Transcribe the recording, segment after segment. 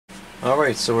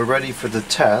Alright, so we're ready for the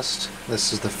test.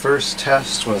 This is the first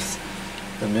test with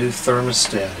the new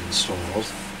thermostat installed.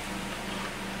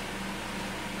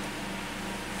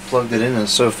 Plugged it in and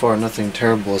so far nothing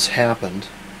terrible has happened.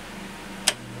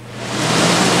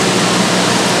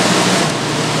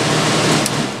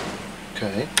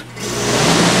 Okay.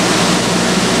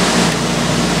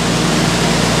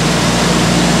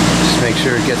 Just make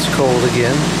sure it gets cold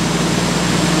again.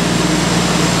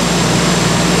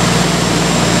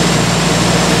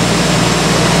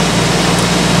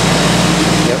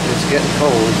 It's getting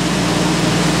cold.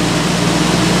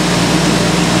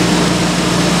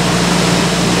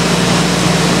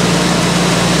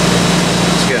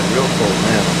 It's getting real cold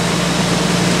now.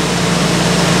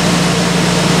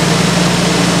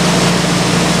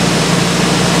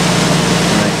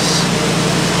 Nice.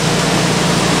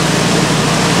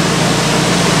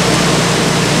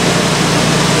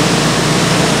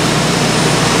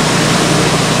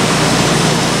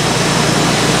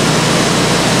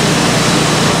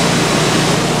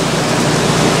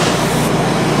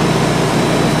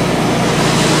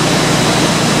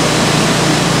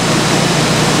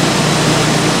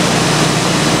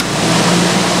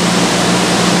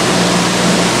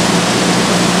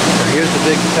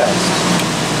 Big test.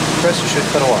 Pressure should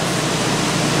cut off.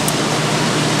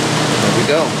 There we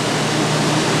go.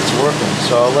 It's working.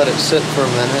 So I'll let it sit for a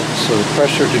minute so the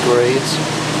pressure degrades.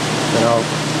 Then I'll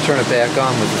turn it back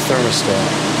on with the thermostat.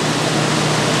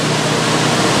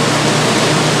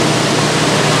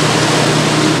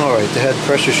 Alright, the head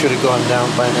pressure should have gone down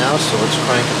by now, so let's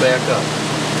crank it back up.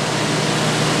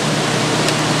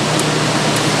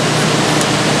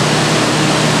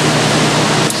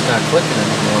 It's not clicking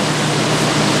anymore.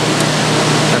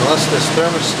 Unless this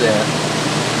thermostat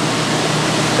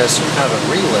has some kind of a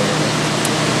relay in it,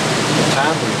 a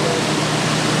time relay.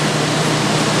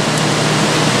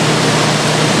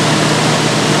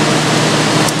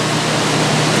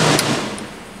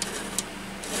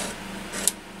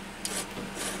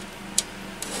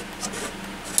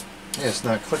 Yeah, it's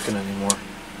not clicking anymore.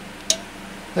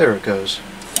 There it goes.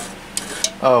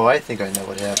 Oh, I think I know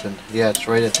what happened. Yeah, it's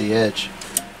right at the edge.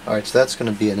 Alright, so that's going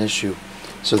to be an issue.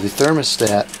 So the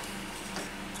thermostat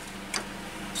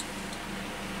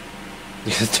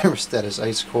is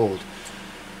ice cold.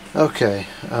 Okay,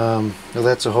 well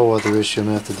that's a whole other issue I'm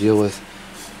going to have to deal with.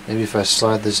 Maybe if I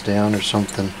slide this down or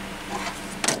something.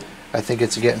 I think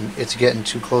it's getting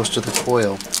too close to the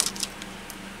coil.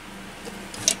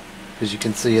 As you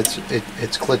can see,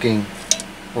 it's clicking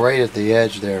right at the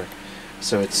edge there.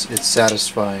 So it's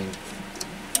satisfying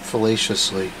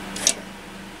fallaciously.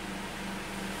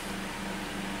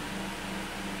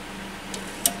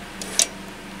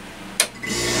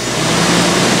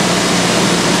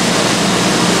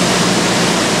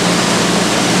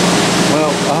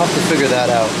 I'll have to figure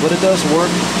that out, but it does work.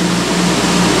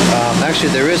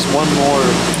 Actually, there is one more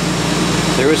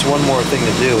thing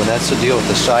to do, and that's to deal with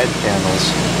the side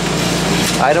panels.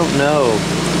 I don't know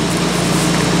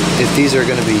if these are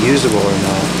going to be usable or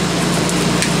not.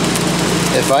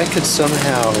 If I could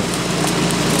somehow,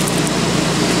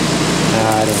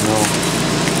 I don't know.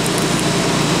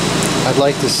 I'd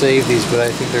like to save these, but I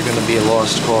think they're going to be a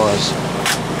lost cause.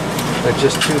 They're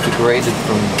just too degraded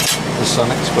from the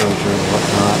sun exposure and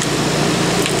whatnot.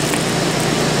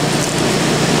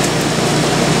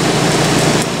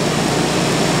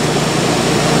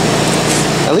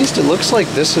 At least it looks like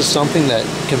this is something that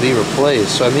can be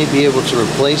replaced, so I may be able to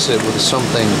replace it with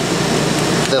something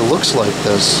that looks like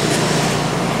this,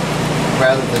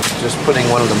 rather than just putting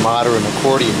one of the modern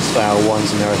accordion style ones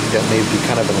in there. I think that may be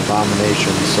kind of an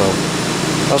abomination, so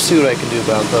I'll see what I can do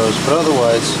about those, but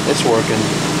otherwise it's working.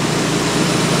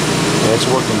 Yeah, it's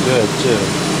working good too.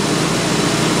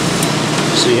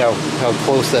 See how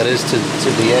close that is to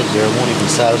the edge there. It won't even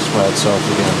satisfy itself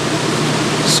again.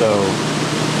 So,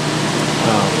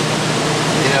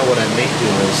 you know what I may do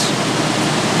is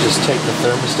just take the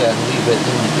thermostat and leave it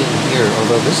in here.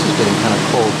 Although this is getting kind of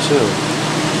cold too.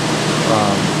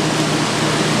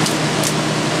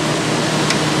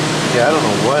 Yeah, I don't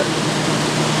know what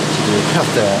to do about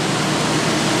that.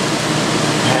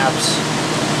 Perhaps.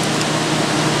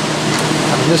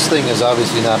 I mean, this thing is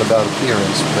obviously not about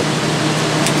appearance, but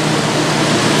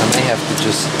I may have to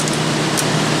just...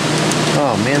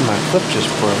 Oh man, my clip just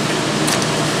broke.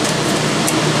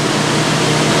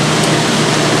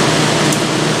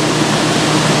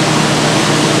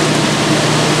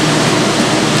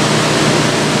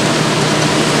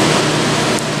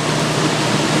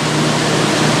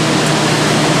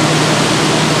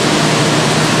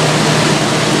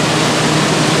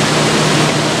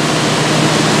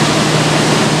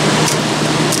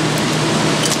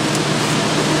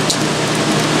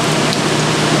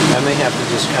 have to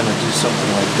just kind of do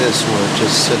something like this where it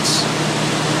just sits,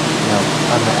 you know,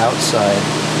 on the outside.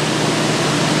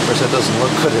 Of course, that doesn't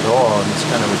look good at all, and it's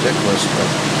kind of ridiculous, but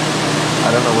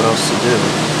I don't know what else to do.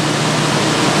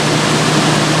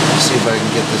 See if I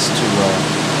can get this to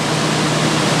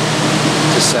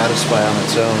satisfy on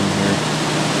its own here,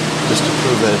 just to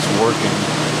prove that it's working.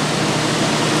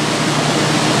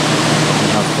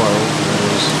 How far over it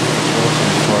is. It's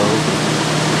relatively far over.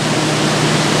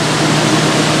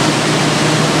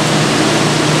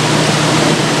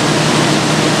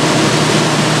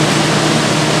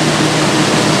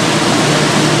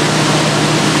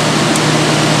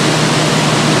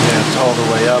 Yeah, it's all the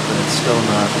way up and it's still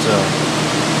not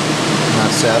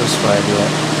satisfied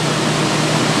yet.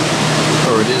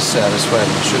 Or it is satisfied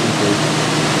and it shouldn't be.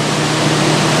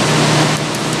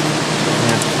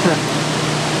 Yeah.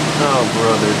 Oh,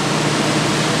 brother.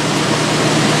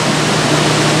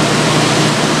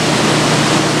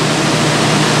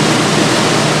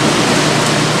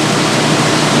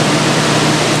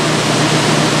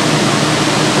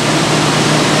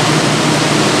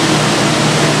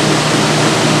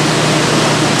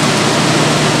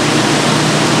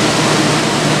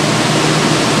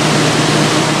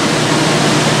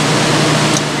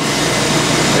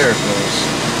 There it goes.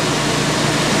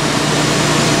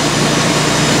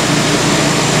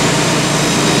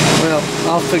 Well,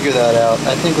 I'll figure that out.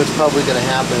 I think what's probably going to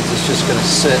happen is it's just going to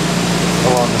sit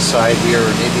along the side here,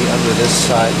 or maybe under this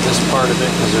side, this part of it,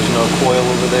 because there's no coil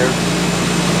over there.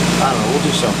 I don't know, we'll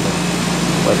do something.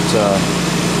 But,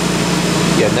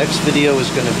 yeah, next video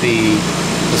is going to be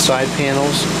the side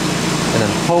panels, and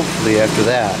then hopefully after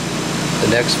that, the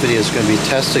next video is going to be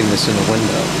testing this in the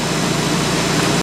window.